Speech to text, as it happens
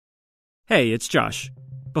Hey, it's Josh.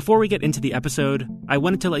 Before we get into the episode, I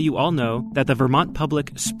wanted to let you all know that the Vermont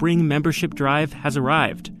Public Spring Membership Drive has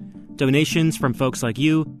arrived. Donations from folks like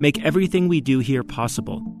you make everything we do here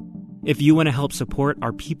possible. If you want to help support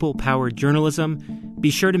our people-powered journalism,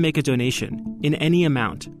 be sure to make a donation in any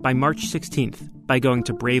amount by March 16th by going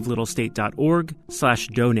to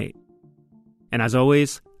bravelittlestate.org/donate. And as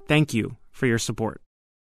always, thank you for your support.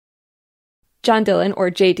 John Dillon, or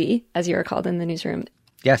JD, as you are called in the newsroom.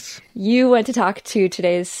 Yes. You went to talk to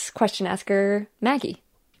today's question asker, Maggie.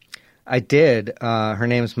 I did. Her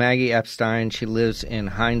name's Maggie Epstein. She lives in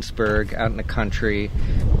Heinsberg, out in the country.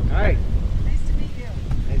 Hi. Nice to meet you.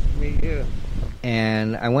 Nice to meet you.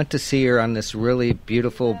 And I went to see her on this really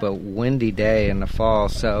beautiful but windy day in the fall.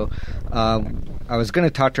 So I was going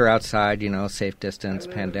to talk to her outside, safe distance,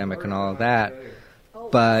 pandemic and all of that.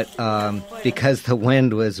 But because the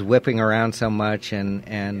wind was whipping around so much and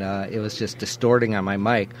it was just distorting on my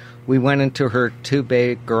mic, we went into her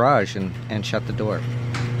two-bay garage and shut the door.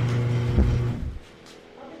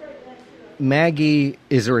 Maggie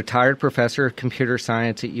is a retired professor of computer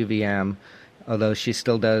science at UVM, although she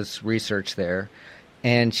still does research there.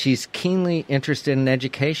 And she's keenly interested in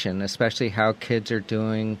education, especially how kids are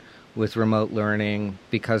doing with remote learning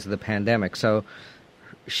because of the pandemic. So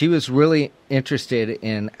she was really interested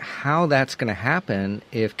in how that's going to happen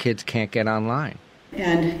if kids can't get online.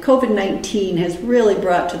 And COVID-19 has really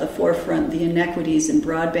brought to the forefront the inequities in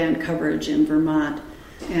broadband coverage in Vermont.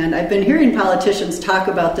 And I've been hearing politicians talk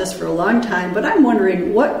about this for a long time, but I'm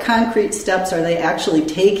wondering what concrete steps are they actually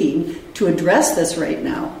taking to address this right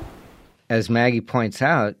now? As Maggie points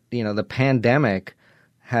out, the pandemic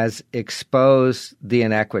has exposed the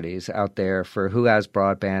inequities out there for who has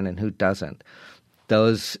broadband and who doesn't.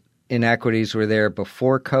 Those inequities were there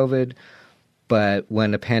before COVID, but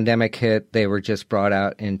when the pandemic hit, they were just brought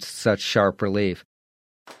out in such sharp relief.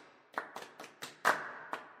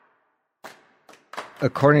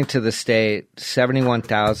 According to the state,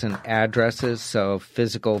 71,000 addresses, so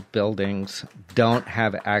physical buildings, don't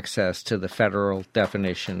have access to the federal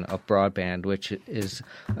definition of broadband, which is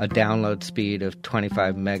a download speed of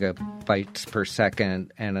 25 megabytes per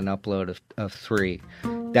second and an upload of 3.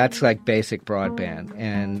 That's like basic broadband.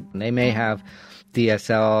 And they may have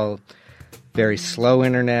DSL, very slow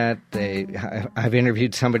internet. I've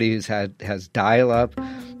interviewed somebody who has dial-up.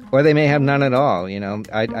 Or they may have none at all.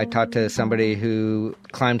 I talked to somebody who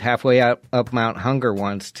climbed halfway up Mount Hunger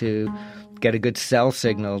once to get a good cell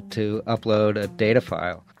signal to upload a data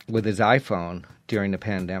file with his iPhone during the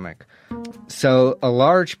pandemic. So a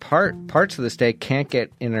large parts of the state can't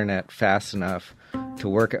get internet fast enough to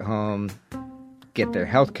work at home, get their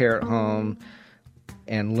health care at home,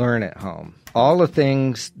 and learn at home. All the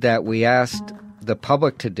things that we asked the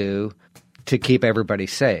public to do to keep everybody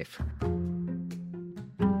safe.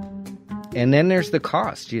 And then there's the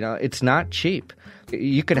cost. It's not cheap.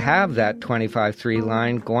 You could have that 25.3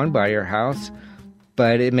 line going by your house,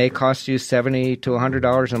 but it may cost you $70 to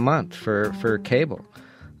 $100 a month for cable.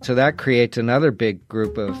 So that creates another big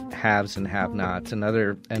group of haves and have-nots,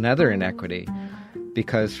 another inequity,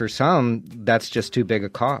 because for some, that's just too big a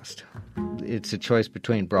cost. It's a choice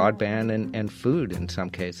between broadband and food in some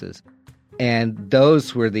cases. And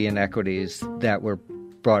those were the inequities that were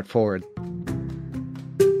brought forward.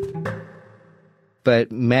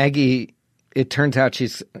 But Maggie, it turns out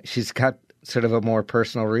she's got sort of a more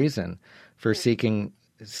personal reason for seeking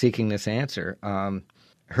this answer.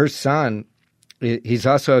 Her son, he's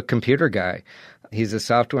also a computer guy. He's a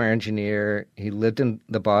software engineer. He lived in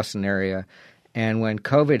the Boston area. And when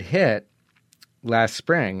COVID hit last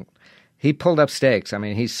spring, he pulled up stakes. I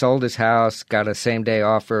mean, he sold his house, got a same-day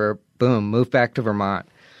offer, boom, moved back to Vermont,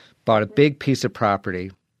 bought a big piece of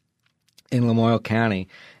property in Lamoille County,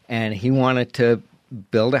 and he wanted to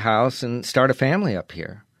build a house and start a family up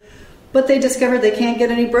here. But they discovered they can't get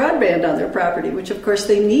any broadband on their property, which of course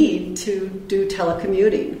they need to do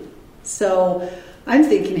telecommuting. So I'm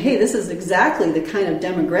thinking, hey, this is exactly the kind of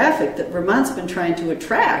demographic that Vermont's been trying to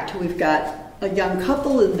attract. We've got a young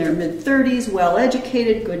couple in their mid-30s,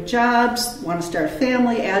 well-educated, good jobs, want to start a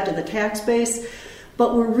family, add to the tax base.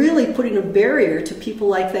 But we're really putting a barrier to people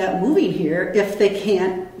like that moving here if they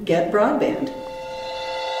can't get broadband.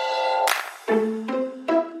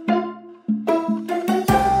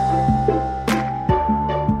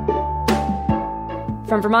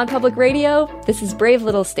 From Vermont Public Radio, this is Brave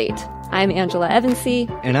Little State. I'm Angela Evansy.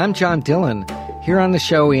 And I'm John Dillon. Here on the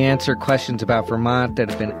show, we answer questions about Vermont that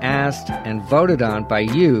have been asked and voted on by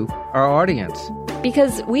you, our audience.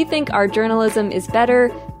 Because we think our journalism is better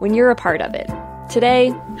when you're a part of it. Today...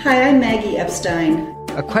 Hi, I'm Maggie Epstein.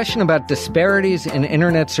 A question about disparities in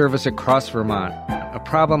internet service across Vermont. a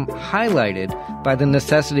problem highlighted by the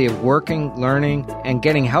necessity of working, learning, and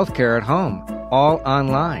getting health care at home, all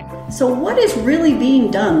online. So what is really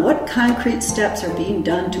being done? What concrete steps are being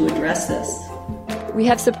done to address this? We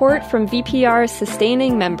have support from VPR's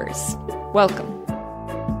sustaining members. Welcome.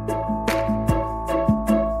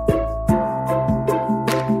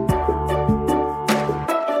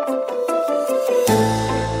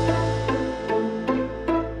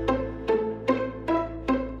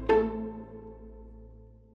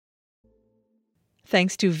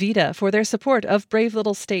 Thanks to VITA for their support of Brave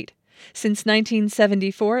Little State. Since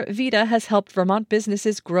 1974, VITA has helped Vermont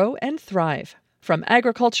businesses grow and thrive. From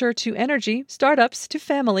agriculture to energy, startups to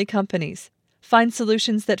family companies. Find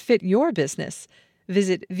solutions that fit your business.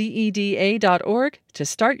 Visit VEDA.org to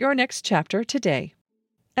start your next chapter today.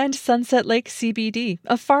 And Sunset Lake CBD,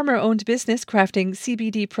 a farmer-owned business crafting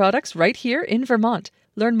CBD products right here in Vermont.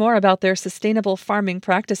 Learn more about their sustainable farming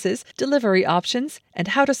practices, delivery options, and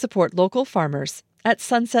how to support local farmers at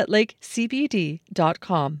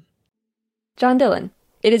sunsetlakecbd.com. John Dillon,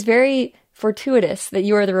 it is very fortuitous that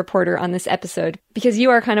you are the reporter on this episode because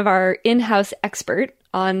you are kind of our in-house expert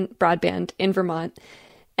on broadband in Vermont.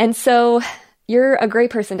 And so you're a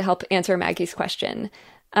great person to help answer Maggie's question.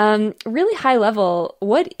 Really high level,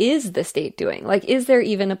 what is the state doing? Like, is there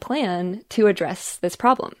even a plan to address this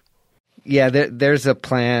problem? Yeah, there's a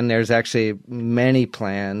plan. There's actually many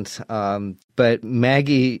plans. But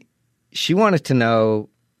Maggie, she wanted to know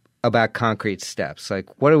about concrete steps.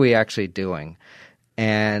 Like, what are we actually doing?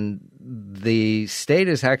 And the state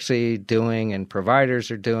is actually doing, and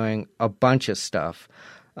providers are doing, a bunch of stuff.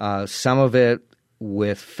 Some of it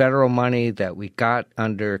with federal money that we got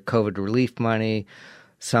under COVID relief money.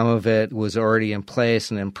 Some of it was already in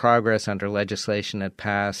place and in progress under legislation that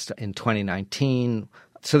passed in 2019.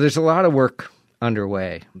 So there's a lot of work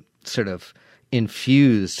underway, sort of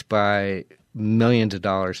infused by millions of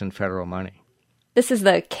dollars in federal money. This is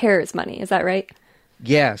the CARES money, is that right?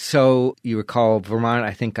 Yeah, so you recall Vermont,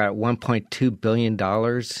 I think, got $1.2 billion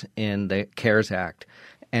in the CARES Act.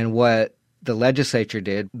 And what the legislature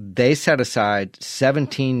did, they set aside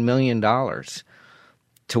 $17 million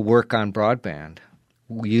to work on broadband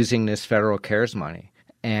using this federal CARES money.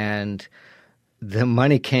 And the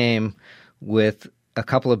money came with a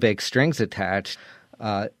couple of big strings attached.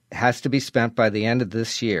 Has to be spent by the end of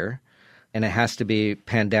this year, and it has to be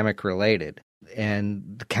pandemic related.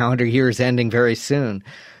 And the calendar year is ending very soon.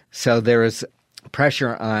 So there is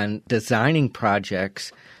pressure on designing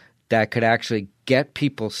projects that could actually get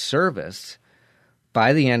people service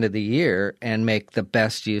by the end of the year and make the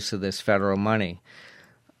best use of this federal money.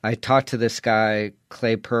 I talked to this guy,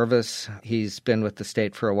 Clay Purvis. He's been with the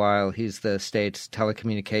state for a while. He's the state's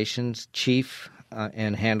telecommunications chief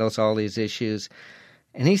and handles all these issues.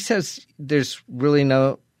 And he says there's really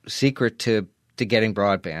no secret to getting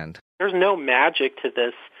broadband. There's no magic to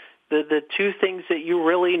this. The two things that you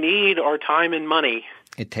really need are time and money.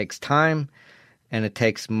 It takes time and it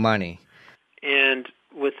takes money. And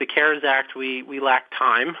with the CARES Act, we lack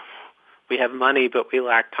time. We have money, but we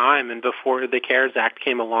lack time. And before the CARES Act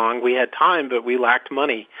came along, we had time, but we lacked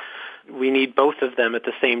money. We need both of them at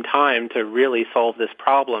the same time to really solve this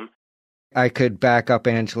problem. I could back up,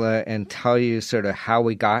 Angela, and tell you sort of how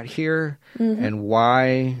we got here and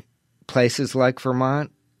why places like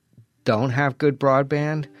Vermont don't have good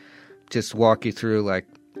broadband. Just walk you through, like,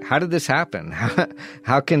 how did this happen?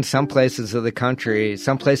 How can some places of the country,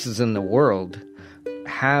 some places in the world,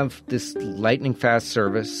 have this lightning fast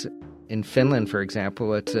service? In Finland, for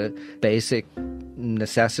example, it's a basic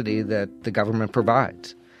necessity that the government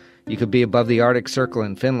provides. You could be above the Arctic Circle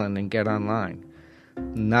in Finland and get online.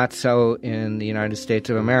 Not so in the United States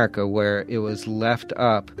of America, where it was left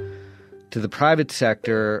up to the private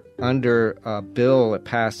sector under a bill that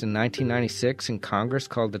passed in 1996 in Congress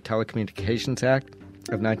called the Telecommunications Act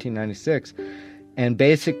of 1996. And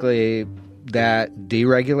basically that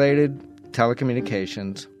deregulated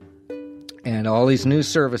telecommunications, and all these new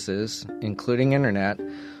services, including internet,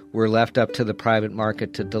 were left up to the private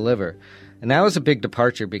market to deliver. And that was a big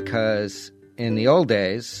departure because in the old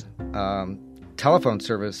days, telephone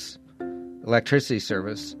service, electricity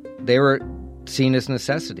service, they were seen as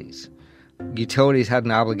necessities. Utilities had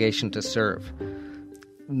an obligation to serve.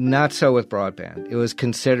 Not so with broadband. It was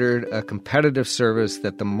considered a competitive service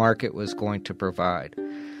that the market was going to provide.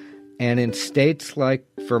 And in states like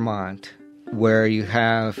Vermont, where you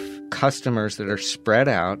have customers that are spread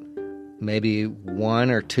out, maybe 1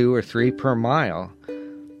 or 2 or 3 per mile,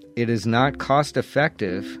 it is not cost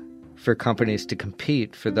effective for companies to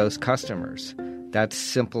compete for those customers. That's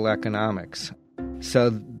simple economics.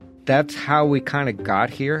 So that's how we kind of got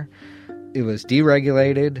here. It was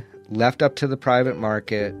deregulated, left up to the private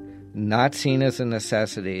market, not seen as a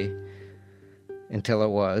necessity until it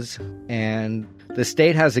was. And the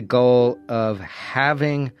state has a goal of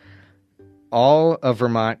having all of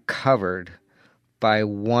Vermont covered by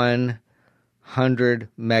 100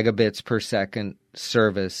 megabits per second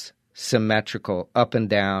service, symmetrical, up and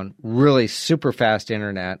down, really super fast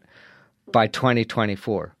internet by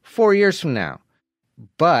 2024, 4 years from now.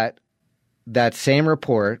 But that same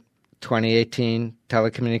report, 2018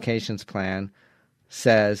 telecommunications plan,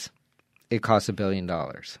 says it costs $1 billion.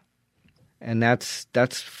 And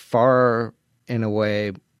that's far, in a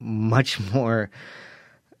way, much more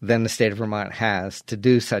than the state of Vermont has to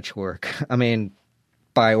do such work. I mean,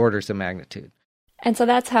 by orders of magnitude. And so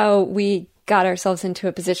that's how we got ourselves into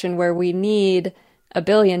a position where we need $1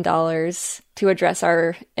 billion to address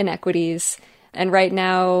our inequities. And right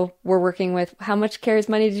now we're working with, how much CARES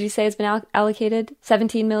money did you say has been allocated?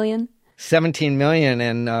 17 million? 17 million,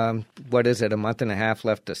 and what is it, a month and a half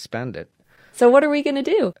left to spend it. So what are we going to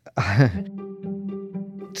do?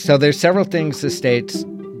 So there's several things the state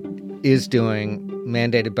is doing,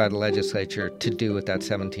 mandated by the legislature, to do with that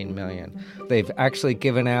 17 million. They've actually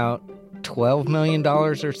given out $12 million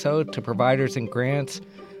or so to providers and grants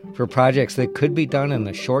for projects that could be done in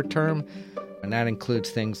the short term. And that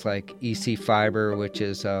includes things like EC Fiber, which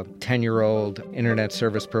is a 10-year-old internet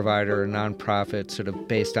service provider, a nonprofit sort of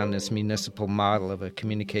based on this municipal model of a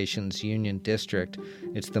communications union district.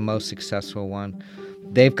 It's the most successful one.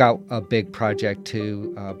 They've got a big project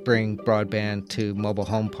to bring broadband to mobile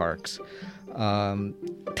home parks.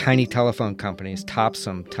 Tiny telephone companies,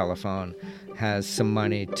 Topsum Telephone, has some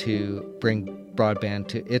money to bring broadband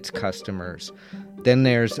to its customers. Then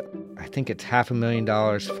there's, I think it's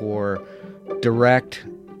 $500,000 for direct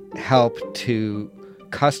help to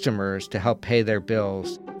customers to help pay their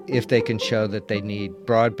bills if they can show that they need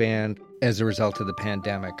broadband as a result of the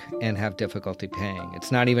pandemic and have difficulty paying.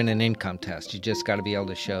 It's not even an income test. You just got to be able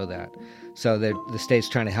to show that. So the state's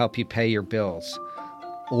trying to help you pay your bills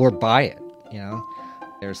or buy it, you know.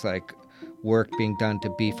 There's like work being done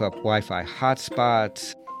to beef up Wi-Fi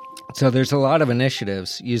hotspots. So there's a lot of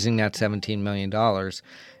initiatives using that $17 million.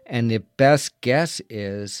 And the best guess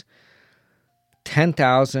is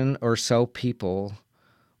 10,000 or so people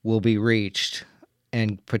will be reached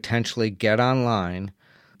and potentially get online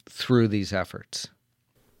through these efforts.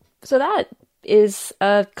 So that is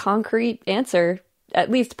a concrete answer, at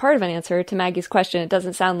least part of an answer to Maggie's question. It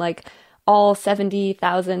doesn't sound like all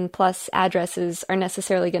 70,000 plus addresses are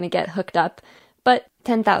necessarily going to get hooked up, but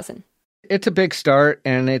 10,000. It's a big start,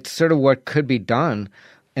 and it's sort of what could be done.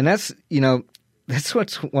 And that's, you know, that's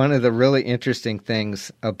what's one of the really interesting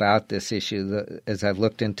things about this issue, as I've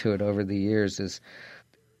looked into it over the years, is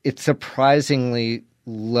it's surprisingly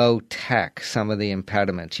low tech, some of the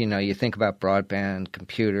impediments. You know, you think about broadband,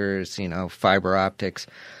 computers, you know, fiber optics,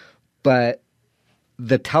 but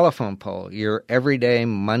the telephone pole, your everyday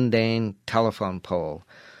mundane telephone pole,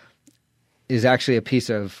 is actually a piece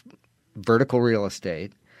of vertical real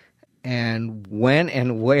estate. And when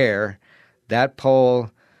and where that pole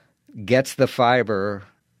gets the fiber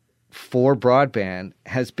for broadband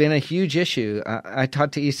has been a huge issue. I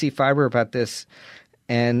talked to EC Fiber about this,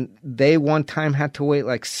 and they one time had to wait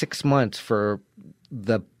like 6 months for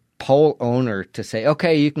the pole owner to say,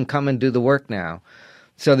 okay, you can come and do the work now.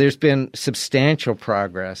 So there's been substantial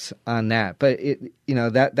progress on that. But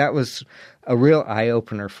that was a real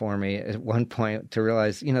eye-opener for me at one point to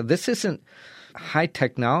realize, you know, this isn't high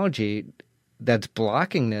technology that's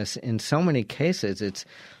blocking this in so many cases.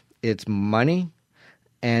 It's money,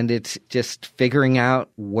 and it's just figuring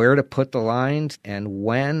out where to put the lines and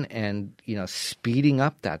when, and, you know, speeding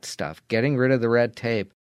up that stuff, getting rid of the red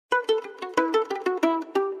tape.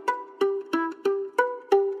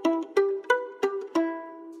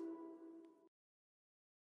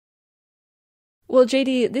 Well,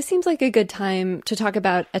 JD, this seems like a good time to talk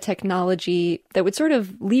about a technology that would sort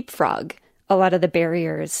of leapfrog a lot of the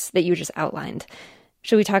barriers that you just outlined.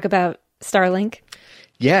 Should we talk about Starlink?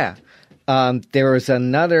 Yeah. There was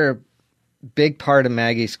another big part of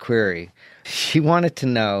Maggie's query. She wanted to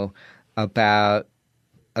know about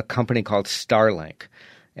a company called Starlink.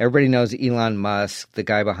 Everybody knows Elon Musk, the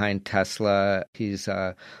guy behind Tesla. He's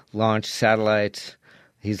launched satellites.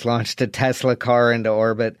 He's launched a Tesla car into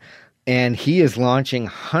orbit. And he is launching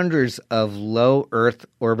hundreds of low Earth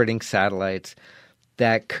orbiting satellites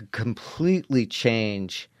that could completely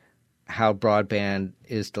change how broadband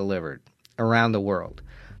is delivered around the world.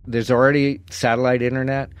 There's already satellite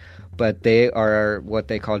internet, but they are what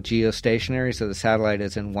they call geostationary, so the satellite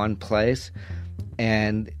is in one place,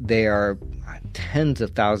 and they are tens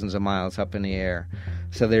of thousands of miles up in the air.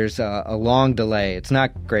 So there's a long delay. It's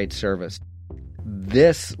not great service.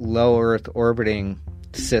 This low Earth orbiting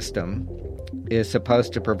system is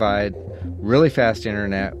supposed to provide really fast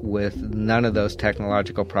internet with none of those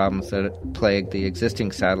technological problems that plague the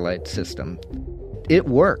existing satellite system. It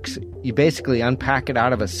works. You basically unpack it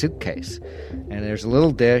out of a suitcase, and there's a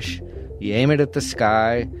little dish. You aim it at the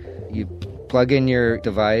sky, you plug in your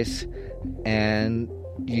device, and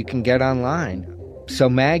you can get online. So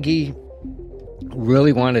Maggie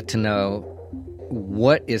really wanted to know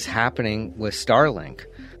what is happening with Starlink.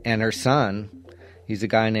 And her son, he's a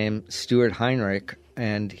guy named Stuart Heinrich,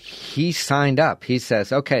 and he signed up. He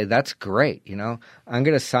says, okay, that's great, I'm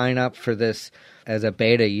going to sign up for this as a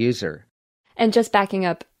beta user. And just backing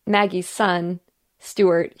up, Maggie's son,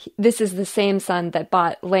 Stuart, this is the same son that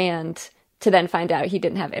bought land to then find out he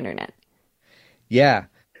didn't have internet. Yeah.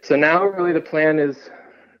 So now really the plan is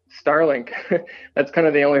Starlink. That's kind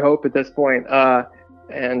of the only hope at this point.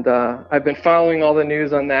 And I've been following all the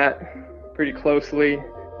news on that pretty closely.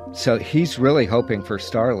 So he's really hoping for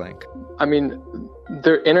Starlink. I mean,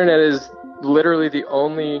 their internet is literally the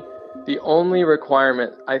only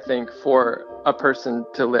requirement, I think, for a person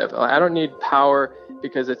to live. I don't need power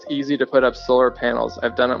because it's easy to put up solar panels.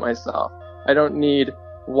 I've done it myself. I don't need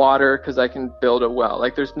water because I can build a well.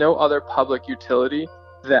 Like, there's no other public utility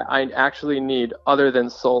that I actually need other than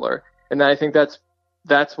solar. And I think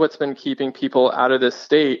that's what's been keeping people out of this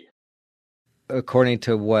state. According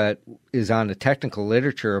to what is on the technical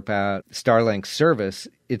literature about Starlink service,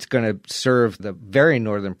 it's going to serve the very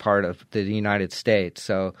northern part of the United States,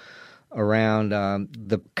 so around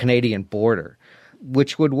the Canadian border,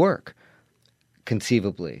 which would work,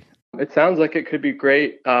 conceivably. It sounds like it could be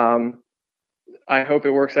great. I hope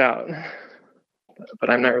it works out. But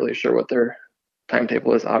I'm not really sure what their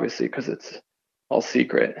timetable is, obviously, because it's all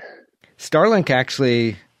secret. Starlink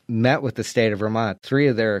actually met with the state of Vermont, 3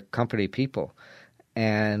 of their company people.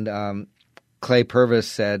 And Clay Purvis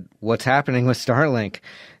said, what's happening with Starlink?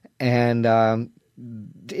 And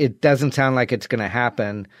it doesn't sound like it's going to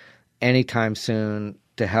happen anytime soon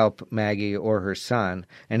to help Maggie or her son.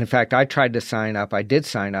 And in fact, I tried to sign up. I did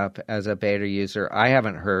sign up as a beta user. I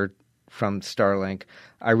haven't heard from Starlink.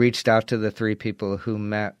 I reached out to the 3 people who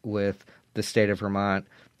met with the state of Vermont.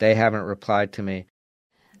 They haven't replied to me.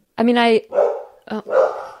 I mean, I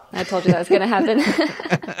told you that was going to happen.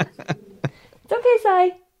 It's okay,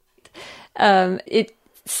 Sai. It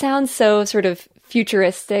sounds so sort of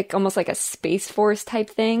futuristic, almost like a Space Force type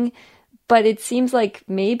thing, but it seems like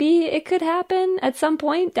maybe it could happen at some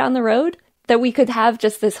point down the road, that we could have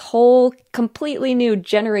just this whole completely new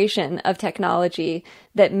generation of technology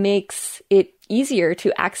that makes it easier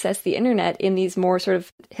to access the internet in these more sort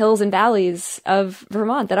of hills and valleys of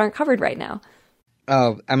Vermont that aren't covered right now.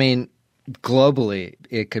 Oh, I mean, globally,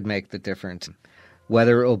 it could make the difference.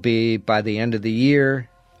 Whether it will be by the end of the year,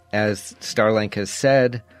 as Starlink has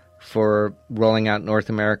said, for rolling out North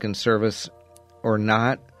American service or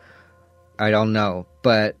not, I don't know.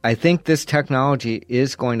 But I think this technology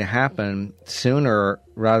is going to happen sooner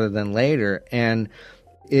rather than later, and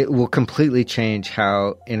it will completely change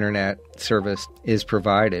how internet service is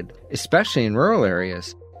provided, especially in rural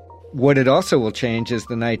areas. What it also will change is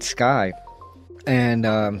the night sky.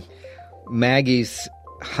 And Maggie's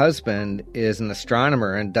husband is an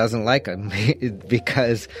astronomer and doesn't like him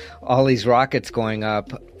because all these rockets going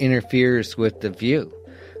up interferes with the view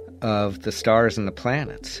of the stars and the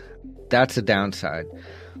planets. That's a downside.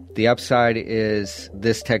 The upside is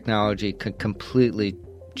this technology could completely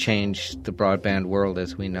change the broadband world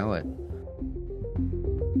as we know it.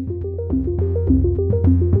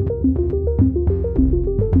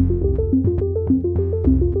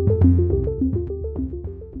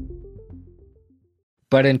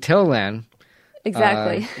 But until then,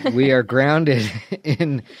 exactly, we are grounded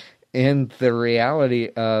in the reality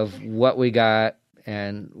of what we got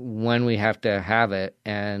and when we have to have it.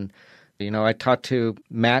 And, I talked to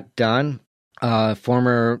Matt Dunn,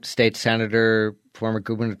 former state senator, former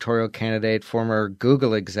gubernatorial candidate, former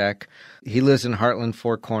Google exec. He lives in Heartland,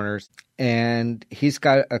 Four Corners, and he's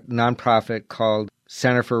got a nonprofit called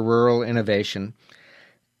Center for Rural Innovation.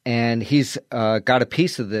 And he's got a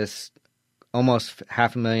piece of this almost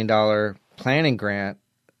 $500,000 planning grant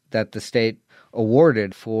that the state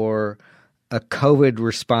awarded for a COVID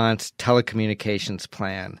response telecommunications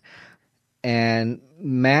plan. And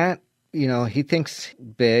Matt, he thinks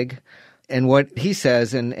big. And what he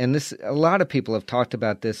says, and this, a lot of people have talked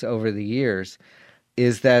about this over the years,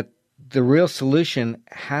 is that the real solution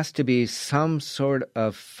has to be some sort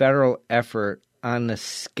of federal effort on the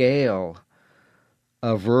scale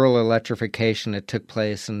of rural electrification that took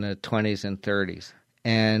place in the 20s and 30s.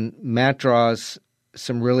 And Matt draws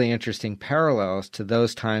some really interesting parallels to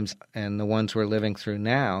those times and the ones we're living through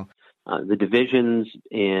now. The divisions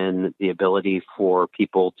in the ability for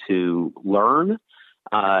people to learn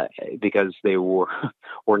because they were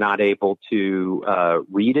not able to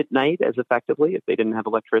read at night as effectively if they didn't have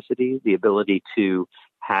electricity, the ability to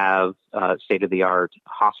have state-of-the-art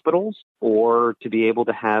hospitals, or to be able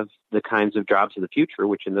to have the kinds of jobs of the future,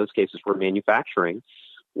 which in those cases were manufacturing,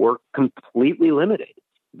 were completely limited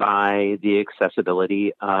by the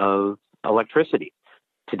accessibility of electricity.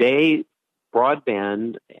 Today,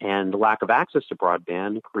 broadband and the lack of access to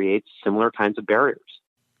broadband creates similar kinds of barriers.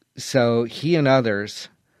 So he and others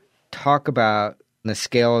talk about the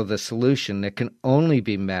scale of the solution that can only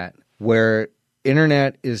be met where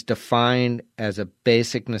internet is defined as a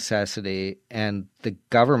basic necessity and the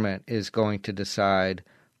government is going to decide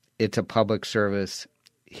it's a public service,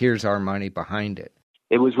 here's our money behind it.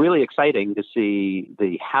 It was really exciting to see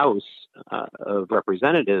the House of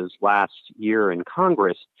Representatives last year in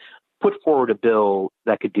Congress put forward a bill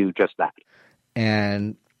that could do just that.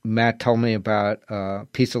 And Matt told me about a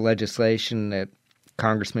piece of legislation that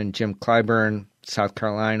Congressman Jim Clyburn, South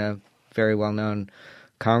Carolina, very well-known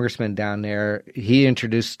congressman down there, he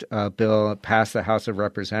introduced a bill that passed the House of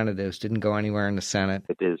Representatives, didn't go anywhere in the Senate.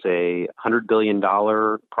 It is a $100 billion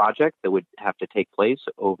project that would have to take place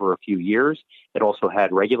over a few years. It also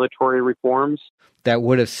had regulatory reforms that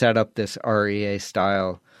would have set up this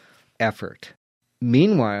REA-style effort.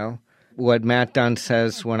 Meanwhile, what Matt Dunn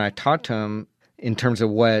says when I talk to him in terms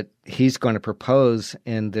of what he's going to propose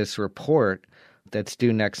in this report that's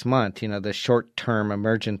due next month, the short-term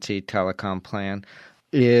emergency telecom plan,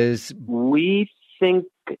 is we think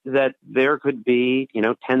that there could be,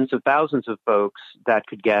 tens of thousands of folks that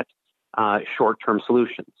could get short-term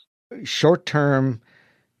solutions. Short-term,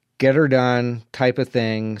 get-her-done type of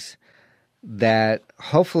things that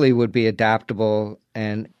hopefully would be adaptable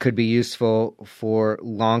and could be useful for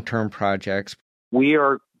long-term projects. We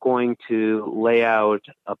are going to lay out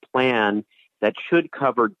a plan that should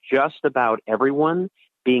cover just about everyone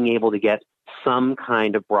being able to get some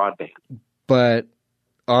kind of broadband. But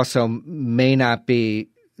also may not be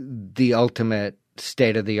the ultimate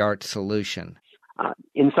state-of-the-art solution.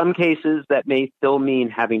 In some cases, that may still mean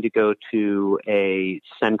having to go to a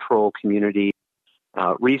central community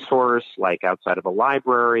resource, like outside of a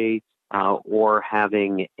library, or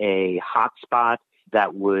having a hotspot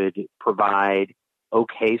that would provide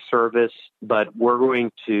okay service. But we're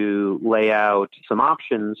going to lay out some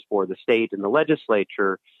options for the state and the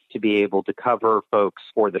legislature to be able to cover folks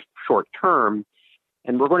for the short term.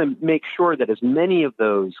 And we're going to make sure that as many of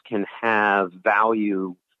those can have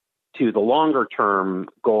value to the longer term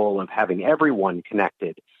goal of having everyone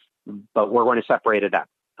connected. But we're going to separate it out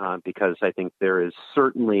because I think there is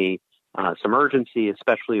certainly some urgency,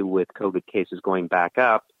 especially with COVID cases going back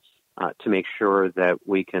up, to make sure that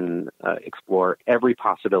we can explore every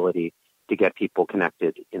possibility to get people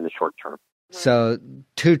connected in the short term. So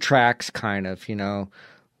 2 tracks kind of,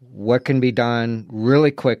 what can be done really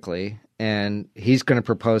quickly. And he's going to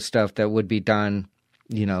propose stuff that would be done,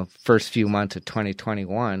 first few months of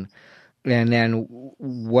 2021. And then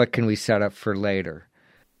what can we set up for later?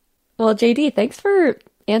 Well, JD, thanks for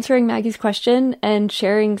answering Maggie's question and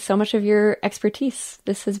sharing so much of your expertise.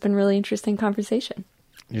 This has been a really interesting conversation.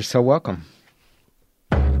 You're so welcome.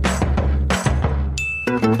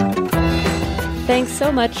 Thanks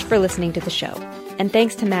so much for listening to the show. And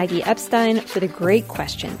thanks to Maggie Epstein for the great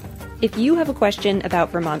question. If you have a question about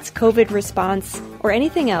Vermont's COVID response or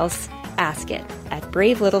anything else, ask it at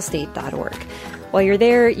bravelittlestate.org. While you're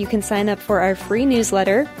there, you can sign up for our free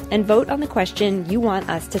newsletter and vote on the question you want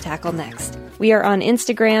us to tackle next. We are on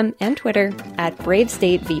Instagram and Twitter at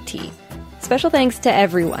BraveStateVT. Special thanks to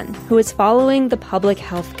everyone who is following the public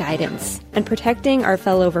health guidance and protecting our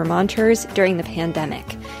fellow Vermonters during the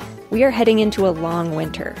pandemic. We are heading into a long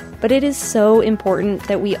winter, but it is so important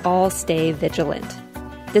that we all stay vigilant.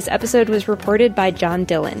 This episode was reported by John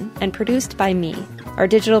Dillon and produced by me. Our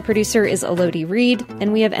digital producer is Elodie Reed,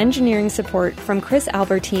 and we have engineering support from Chris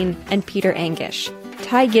Albertine and Peter Angish.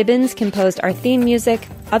 Ty Gibbons composed our theme music,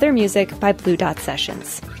 other music by Blue Dot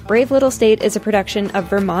Sessions. Brave Little State is a production of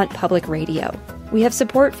Vermont Public Radio. We have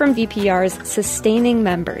support from VPR's sustaining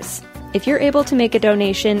members. If you're able to make a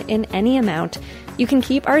donation in any amount, you can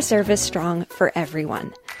keep our service strong for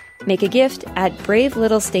everyone. Make a gift at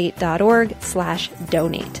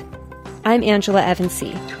bravelittlestate.org/donate. I'm Angela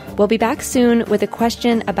Evansy. We'll be back soon with a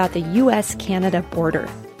question about the U.S.-Canada border.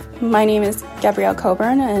 My name is Gabrielle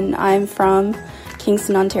Coburn, and I'm from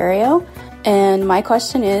Kingston, Ontario. And my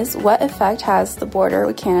question is, what effect has the border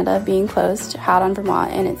with Canada being closed had on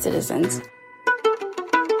Vermont and its citizens?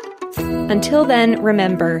 Until then,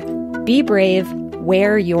 remember, be brave,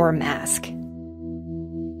 wear your mask.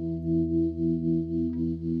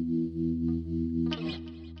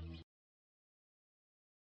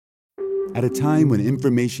 At a time when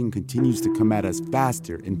information continues to come at us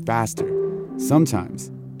faster and faster, sometimes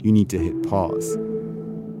you need to hit pause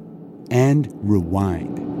and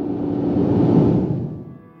rewind.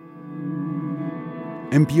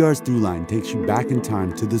 NPR's Throughline takes you back in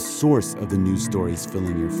time to the source of the news stories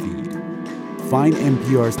filling your feed. Find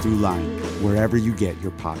NPR's Throughline wherever you get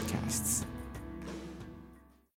your podcasts.